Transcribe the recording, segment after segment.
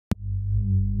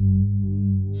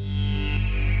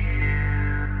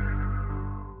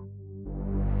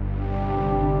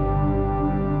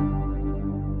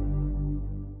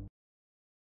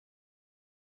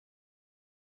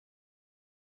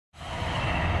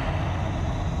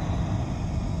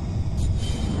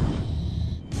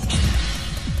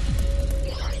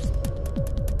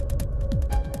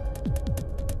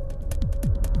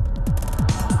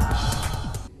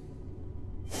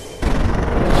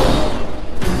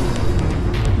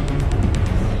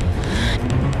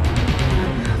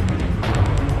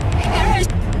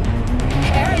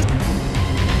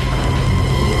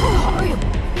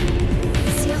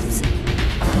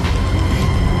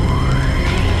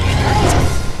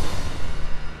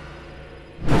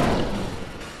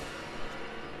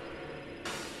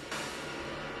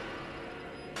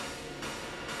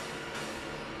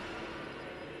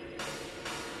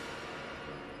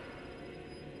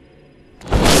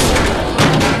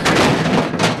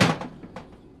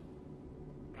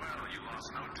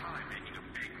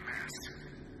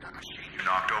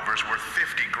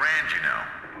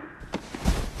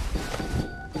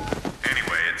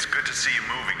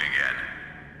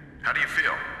How do you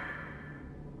feel?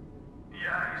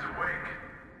 Yeah, he's awake.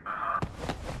 Uh-huh.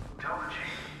 Tell the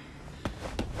chief.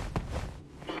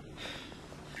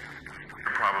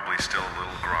 You're probably still a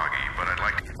little groggy, but I'd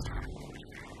like to...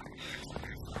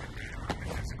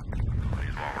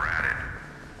 While we're at it,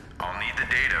 I'll need the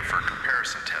data for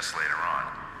comparison tests later on.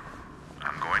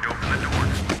 I'm going to open the door.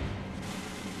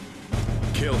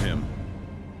 Kill him.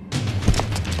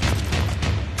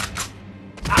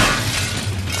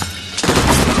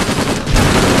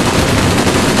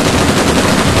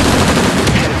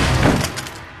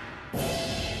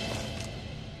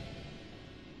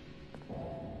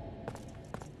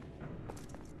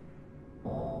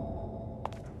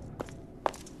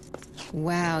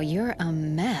 Wow, you're a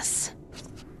mess.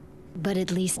 But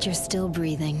at least you're still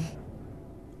breathing.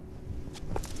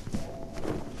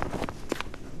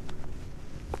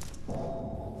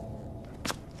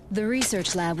 The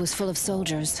research lab was full of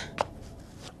soldiers.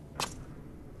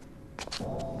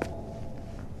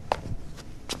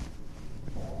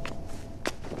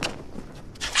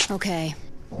 Okay,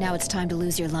 now it's time to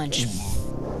lose your lunch.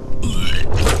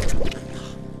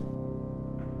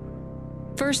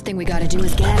 First thing we gotta do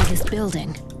is get out of this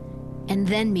building, and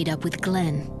then meet up with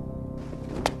Glenn.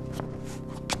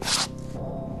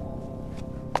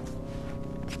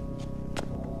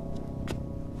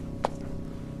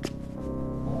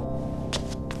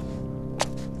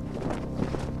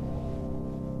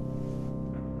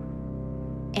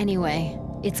 Anyway,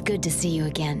 it's good to see you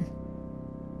again.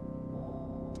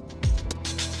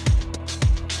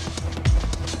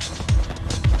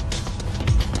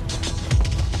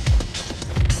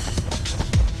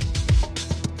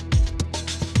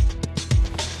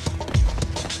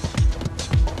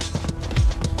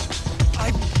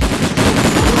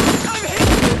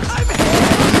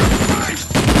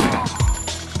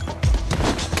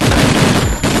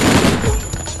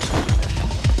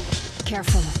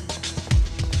 Careful.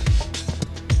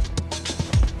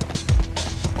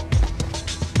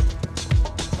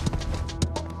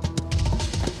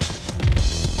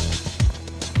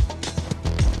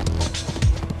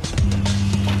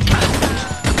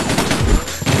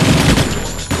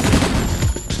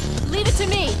 Leave it to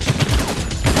me.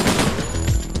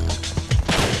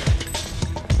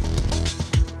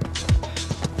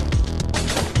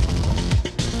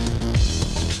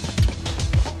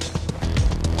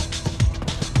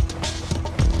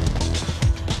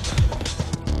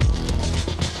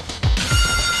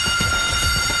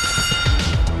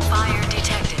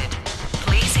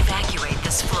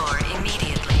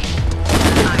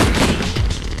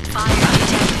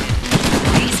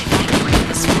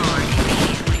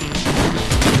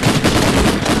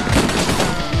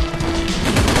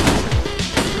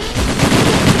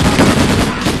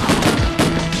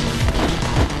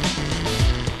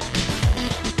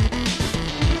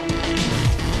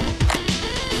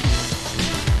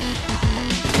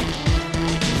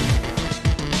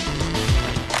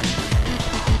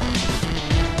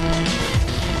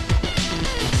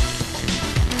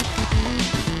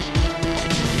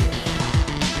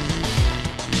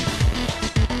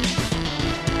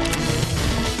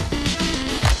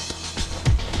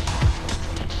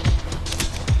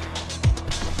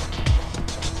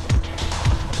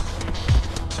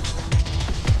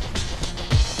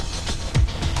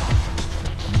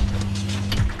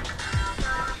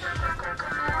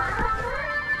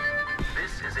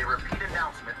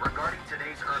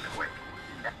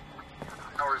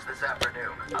 This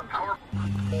afternoon, a power...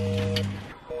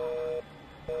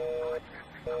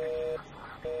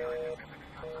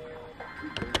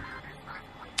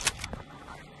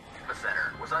 The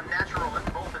center was unnatural in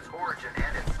both its origin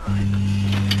and its size.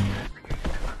 Investigation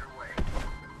is underway.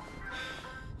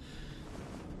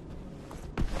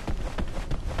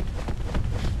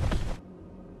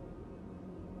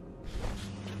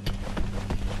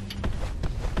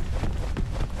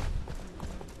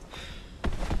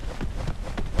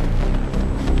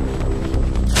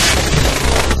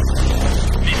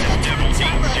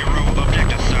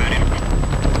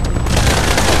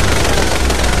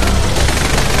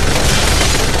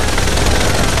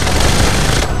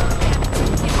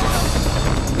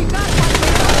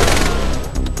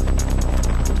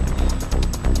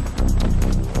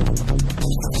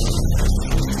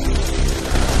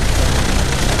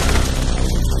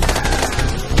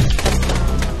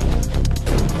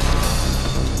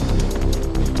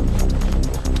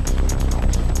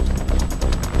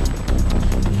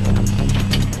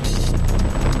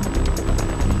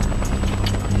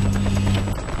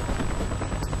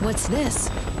 What's this?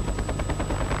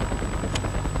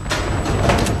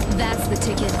 That's the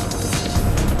ticket.